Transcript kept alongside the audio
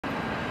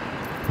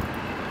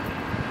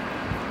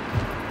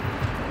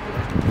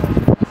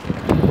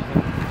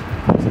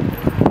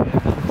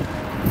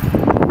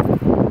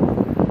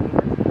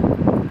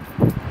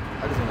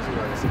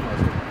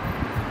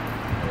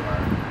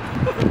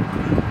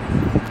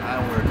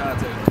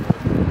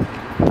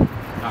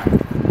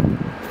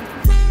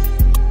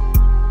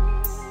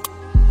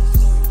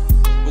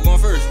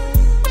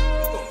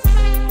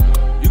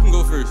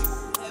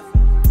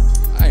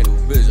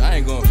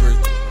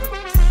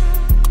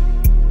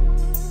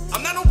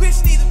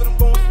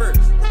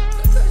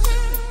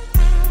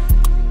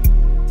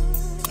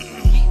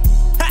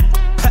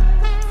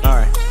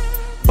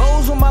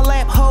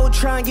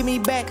give me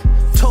back.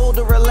 Told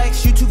her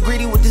relax, you too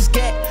greedy with this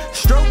gat.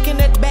 Stroking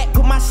that back,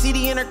 put my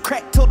CD in her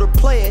crack. Told her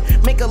play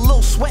it, make a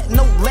little sweat,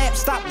 no lap.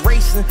 Stop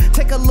racing,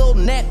 take a little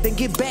nap, then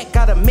get back,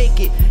 gotta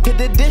make it. Hit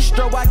the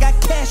distro, I got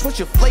cash, what's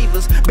your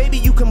flavors? Baby,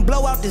 you can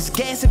blow out this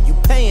gas if you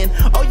paying.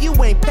 Oh, you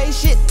ain't pay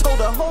shit, told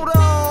her hold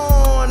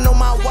on, no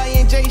my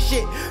Y&J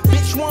shit.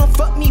 Bitch wanna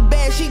fuck me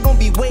bad, she gon'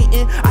 be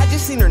waiting. I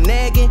just seen her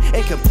nagging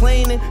and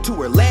complaining to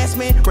her last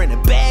man. Ran the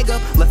bag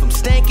up, left him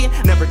stankin',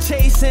 never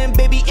chasing.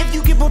 Baby, if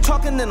you keep on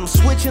talking, then I'm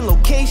switching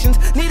locations.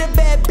 Need a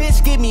bad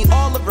bitch, give me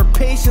all of her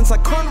patience.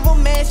 Like Carnival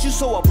Mash, you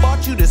so I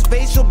bought you this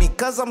facial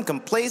because I'm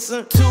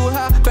complacent. Too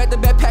high, back to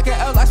back packing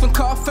L like some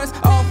coffins.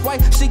 Off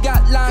white, she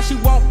got lines, she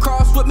won't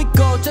cross with me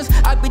gorgeous.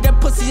 I beat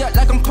that pussy up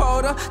like I'm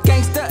Porter.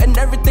 Gangster and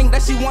everything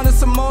that she wanted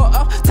some more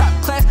of. Top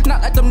class,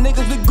 not like them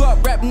niggas we go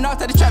up rapping off.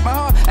 Had to trap my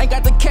heart, ain't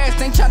got the cash,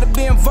 ain't tryna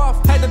be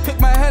involved. Had to pick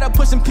my head up,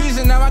 pushing peas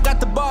and now I got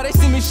the ball. They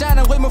see me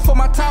shining way before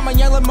my time, a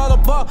yellow mother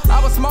ball.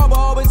 I was small but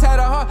always had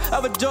a heart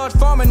of a George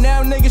Foreman.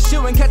 Now niggas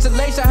shooting, catch a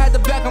lace, I had to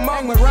back them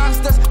on with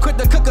rosters. Quit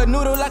to cook a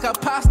noodle like a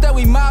pasta,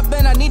 we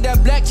mobbing. I need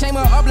that black chain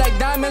with all black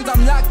diamonds,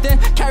 I'm locked in.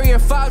 Carry a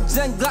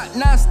 5-gen Glock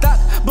non-stop.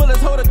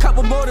 Bullets hold a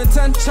couple more than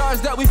 10.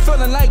 Charged up, we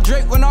feeling like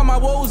Drake when all my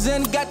woes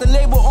in. Got the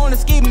label on the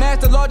ski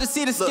mask, the Lord to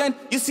see the skin.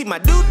 Look, you see my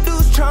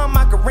dude's trying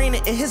Macarena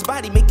in his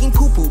body making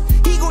poo-poo.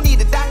 He gon' need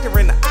a doctor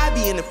and an IV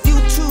and a few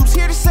tubes.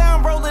 Hear the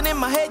sound rolling in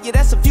my head, yeah,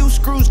 that's a few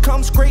screws.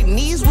 Come straight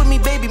knees with me,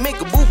 baby, make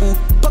a boo-boo.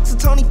 Bucks and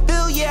Tony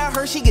Phil, yeah, I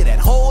heard she get that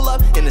hole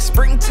up. In the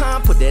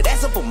springtime, put that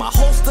ass up on my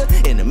holster.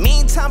 In the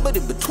meantime, but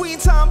in between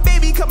time,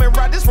 baby, come and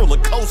ride this roller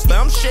coaster.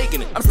 I'm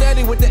shaking it. I'm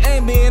steady with the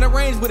aim, being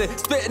arranged with it.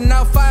 Spitting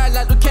out fire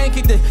like we can't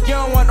kick it. You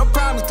don't want no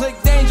problems, click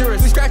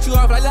dangerous. We scratch you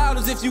off like loud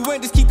as if you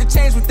win, just keep the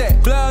change with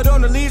that. Blood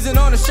on the leaves and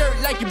on the shirt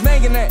like you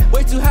banging that.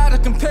 Way too high to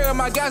compare with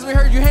my guys, we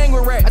heard you hang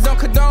with rats. I don't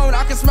condone,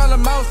 I can smell the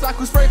mouth like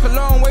we spray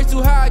cologne. Way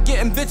too high,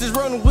 getting bitches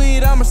rolling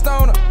weed, I'm a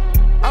stoner.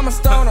 I'm a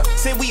stoner.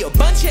 Say we a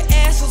bunch of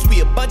assholes,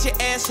 we a bunch of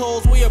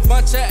assholes. We a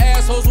bunch of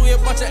assholes, we a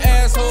bunch of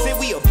assholes. Say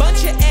we a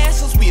bunch of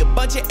assholes, we a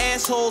bunch of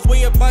assholes.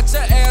 We a bunch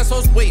of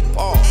assholes, wait,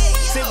 pause.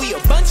 Say we a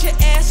bunch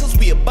of assholes,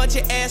 we a bunch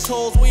of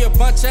assholes. We a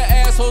bunch of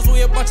assholes,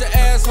 we a bunch of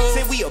assholes.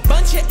 Say we a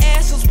bunch of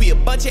assholes, we a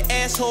bunch of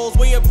assholes.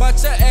 We a bunch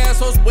of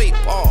assholes, wait,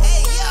 pause.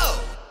 Hey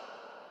yo.